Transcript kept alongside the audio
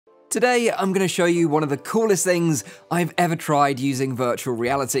Today, I'm going to show you one of the coolest things I've ever tried using virtual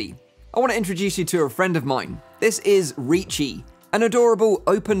reality. I want to introduce you to a friend of mine. This is Reachy, an adorable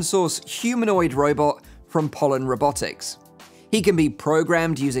open source humanoid robot from Pollen Robotics. He can be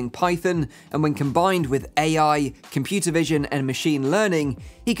programmed using Python, and when combined with AI, computer vision, and machine learning,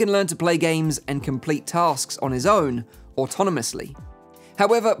 he can learn to play games and complete tasks on his own, autonomously.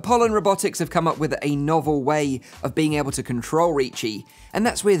 However, Pollen Robotics have come up with a novel way of being able to control Reachy, and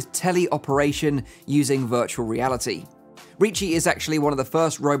that's with teleoperation using virtual reality. Reachy is actually one of the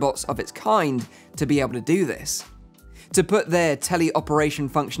first robots of its kind to be able to do this. To put their teleoperation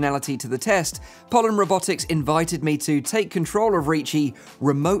functionality to the test, Pollen Robotics invited me to take control of Reachy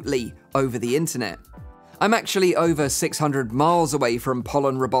remotely over the internet. I'm actually over 600 miles away from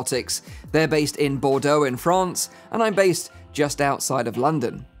Pollen Robotics. They're based in Bordeaux in France, and I'm based just outside of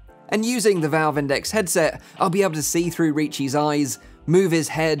London. And using the Valve Index headset, I'll be able to see through Reachy's eyes, move his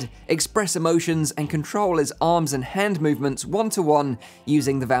head, express emotions, and control his arms and hand movements one-to-one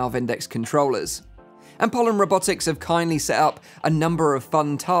using the Valve Index controllers. And Pollen Robotics have kindly set up a number of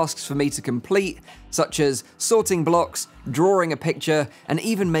fun tasks for me to complete, such as sorting blocks, drawing a picture, and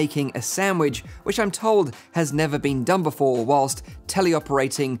even making a sandwich, which I'm told has never been done before whilst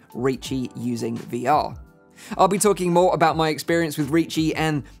teleoperating Reachy using VR. I'll be talking more about my experience with Reachy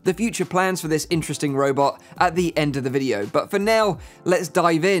and the future plans for this interesting robot at the end of the video, but for now, let's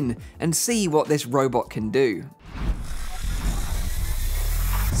dive in and see what this robot can do.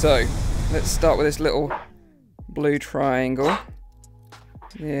 So, let's start with this little blue triangle.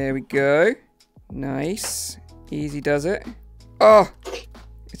 There we go. Nice. Easy does it. Oh!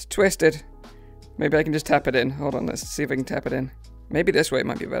 It's twisted. Maybe I can just tap it in. Hold on, let's see if I can tap it in. Maybe this way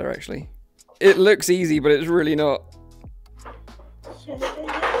might be better, actually. It looks easy, but it's really not.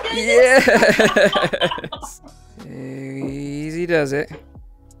 Yes! Easy does it.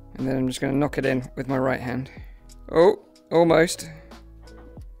 And then I'm just going to knock it in with my right hand. Oh, almost.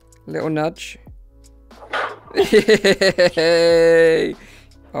 Little nudge. Yay!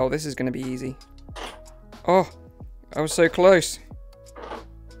 Oh, this is going to be easy. Oh, I was so close.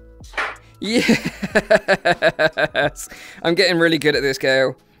 Yes! I'm getting really good at this,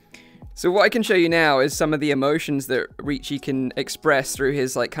 Gail. So what I can show you now is some of the emotions that Reachy can express through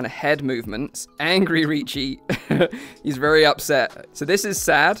his kind of head movements. Angry Reachy. He's very upset. So this is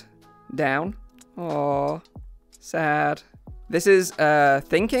sad. Down. Aww. Sad. This is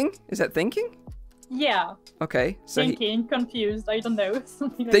thinking. Is that thinking? Yeah. Okay. So thinking, confused, I don't know.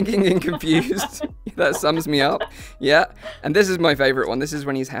 Thinking and confused. That sums me up. Yeah. And this is my favorite one. This is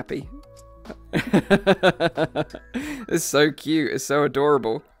when he's happy. It's so cute. It's so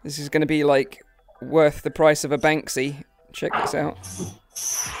adorable. This is going to be worth the price of a Banksy. Check this out.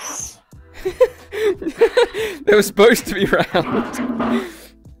 They were supposed to be round.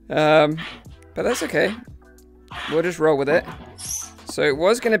 But that's okay. We'll just roll with it. So it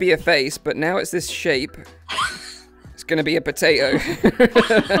was going to be a face, but now it's this shape. It's going to be a potato.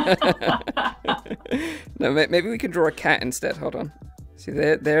 No, maybe we can draw a cat instead. Hold on. See,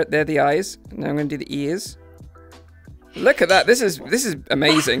 they're the eyes. Now I'm going to do the ears. Look at that. This is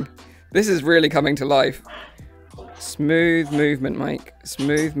amazing. This is really coming to life. Smooth movement, Mike.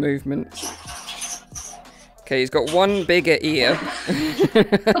 Smooth movement. Okay, he's got one bigger ear.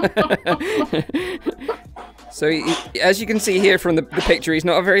 So, as you can see here from the picture, he's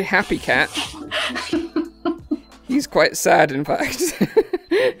not a very happy cat. He's quite sad, in fact.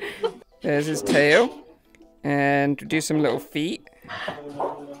 There's his tail. And do some little feet.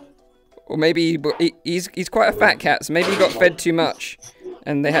 Or maybe he's quite a fat cat, so maybe he got fed too much.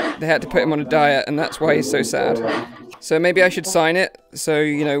 And they had to put him on a diet, and that's why he's so sad. So maybe I should sign it, so,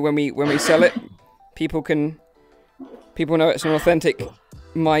 you know, when we sell it, people know it's an authentic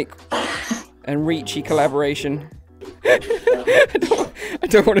Mike and Reachy collaboration. I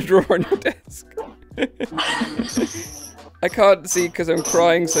don't want to draw on your desk. I can't see because I'm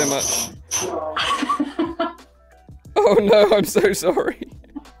crying so much. Oh no, I'm so sorry.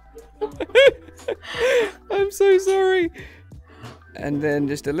 I'm so sorry. And then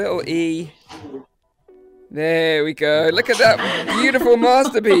just a little E. There we go. Look at that beautiful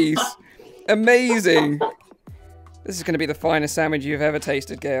masterpiece. Amazing. This is going to be the finest sandwich you've ever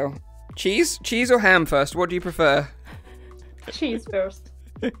tasted, Gail. Cheese? Cheese or ham first? What do you prefer? Cheese first.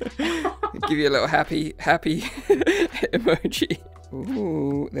 Give you a little happy emoji.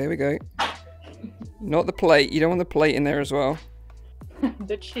 Ooh, there we go. Not the plate. You don't want the plate in there as well.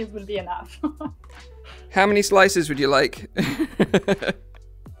 The cheese will be enough. How many slices would you like?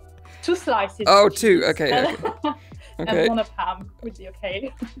 2 slices. Oh, 2. Okay. Okay. And 1 of ham would be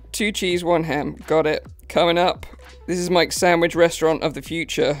okay. 2 cheese, 1 ham. Got it. Coming up. This is Mike's sandwich restaurant of the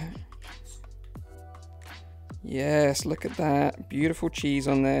future. Yes, look at that. Beautiful cheese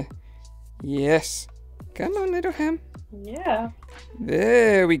on there. Yes. Come on, little ham. Yeah.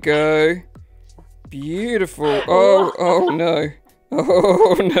 There we go. Beautiful. Oh no.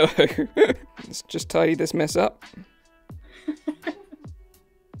 Oh no. Let's just tidy this mess up.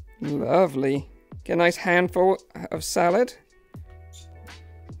 Lovely. Get a nice handful of salad.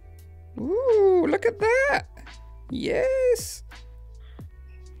 Ooh, look at that. Yes.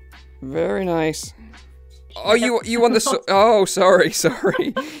 Very nice. Oh, you want the oh, sorry.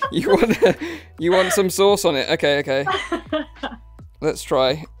 You want some sauce on it. Okay. Let's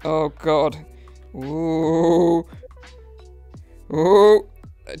try. Oh god. Ooh. Ooh.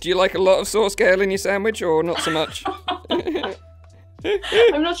 Do you like a lot of sauce, Gail, in your sandwich, or not so much?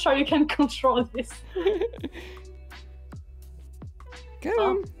 I'm not sure you can control this. Come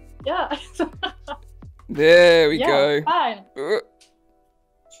on. Yeah. There we go. Fine.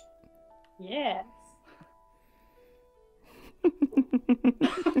 Yes.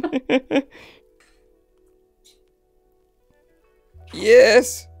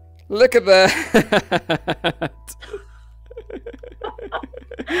 Yes. Look at that.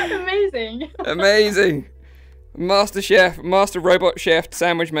 Amazing. Amazing. Master chef, master robot chef,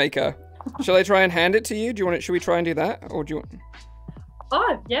 sandwich maker. Shall I try and hand it to you? Do you want it? Should we try and do that, or do you want?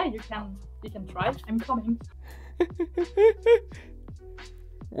 Oh yeah, you can try. I'm coming.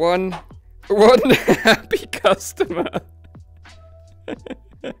 One happy customer.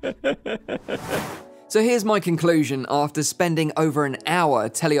 So here's my conclusion after spending over an hour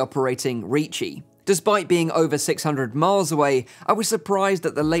teleoperating Reachy. Despite being over 600 miles away, I was surprised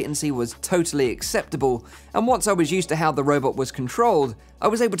that the latency was totally acceptable, and once I was used to how the robot was controlled, I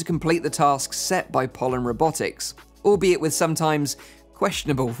was able to complete the tasks set by Pollen Robotics, albeit with sometimes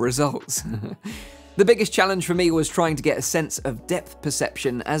questionable results. The biggest challenge for me was trying to get a sense of depth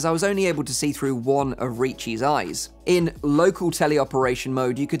perception, as I was only able to see through one of Reachy's eyes. In local teleoperation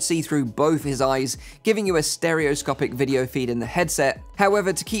mode, you could see through both his eyes, giving you a stereoscopic video feed in the headset.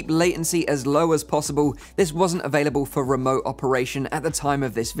 However, to keep latency as low as possible, this wasn't available for remote operation at the time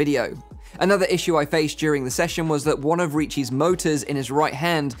of this video. Another issue I faced during the session was that one of Reachy's motors in his right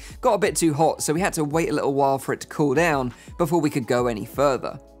hand got a bit too hot, so we had to wait a little while for it to cool down before we could go any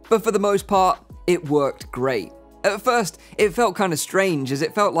further. But for the most part, it worked great. At first, it felt kind of strange, as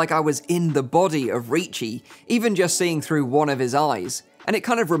it felt like I was in the body of Reachy, even just seeing through one of his eyes. And it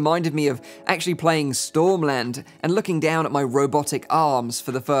kind of reminded me of actually playing Stormland and looking down at my robotic arms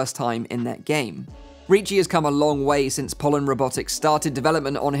for the first time in that game. Reachy has come a long way since Pollen Robotics started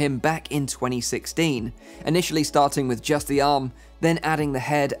development on him back in 2016, initially starting with just the arm, then adding the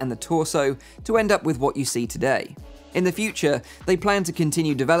head and the torso to end up with what you see today. In the future, they plan to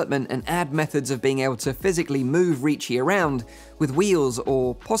continue development and add methods of being able to physically move Reachy around with wheels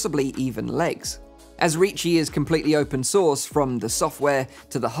or possibly even legs. As Reachy is completely open source, from the software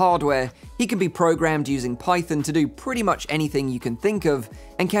to the hardware, he can be programmed using Python to do pretty much anything you can think of,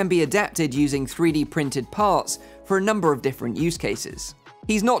 and can be adapted using 3D printed parts for a number of different use cases.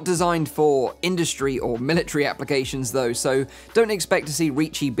 He's not designed for industry or military applications though, so don't expect to see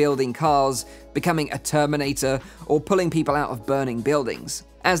Reachy building cars, becoming a Terminator, or pulling people out of burning buildings.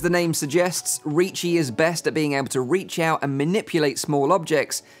 As the name suggests, Reachy is best at being able to reach out and manipulate small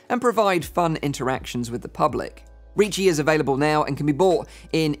objects and provide fun interactions with the public. Reachy is available now and can be bought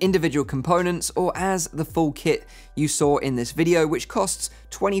in individual components or as the full kit you saw in this video, which costs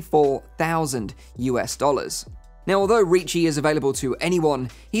 $24,000 US. Now, although Reachy is available to anyone,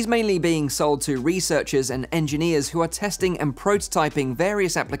 he's mainly being sold to researchers and engineers who are testing and prototyping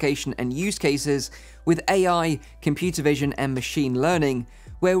various application and use cases with AI, computer vision, and machine learning,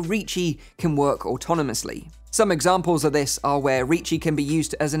 where Reachy can work autonomously. Some examples of this are where Reachy can be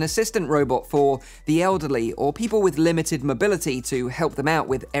used as an assistant robot for the elderly or people with limited mobility to help them out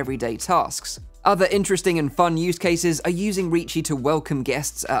with everyday tasks. Other interesting and fun use cases are using Reachy to welcome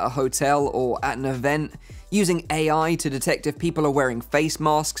guests at a hotel or at an event, using AI to detect if people are wearing face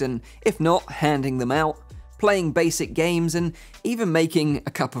masks and, if not, handing them out, playing basic games, and even making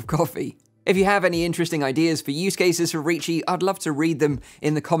a cup of coffee. If you have any interesting ideas for use cases for Reachy, I'd love to read them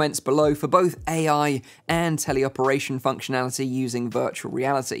in the comments below for both AI and teleoperation functionality using virtual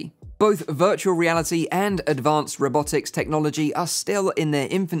reality. Both virtual reality and advanced robotics technology are still in their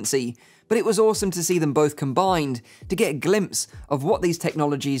infancy, but it was awesome to see them both combined to get a glimpse of what these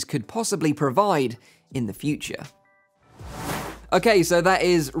technologies could possibly provide in the future. Okay, so that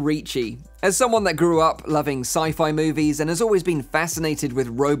is Reachy. As someone that grew up loving sci-fi movies and has always been fascinated with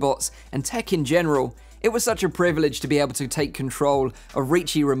robots and tech in general, It was such a privilege to be able to take control of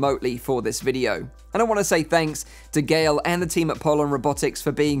Reachy remotely for this video. And I want to say thanks to Gail and the team at Pollen Robotics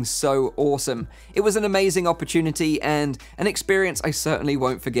for being so awesome. It was an amazing opportunity and an experience I certainly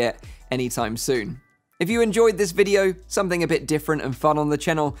won't forget anytime soon. If you enjoyed this video, something a bit different and fun on the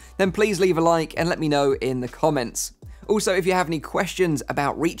channel, then please leave a like and let me know in the comments. Also, if you have any questions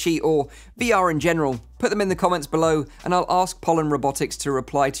about Reachy or VR in general, put them in the comments below and I'll ask Pollen Robotics to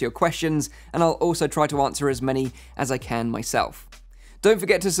reply to your questions, and I'll also try to answer as many as I can myself. Don't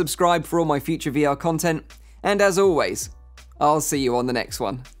forget to subscribe for all my future VR content, and as always, I'll see you on the next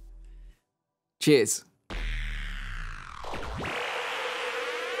one. Cheers.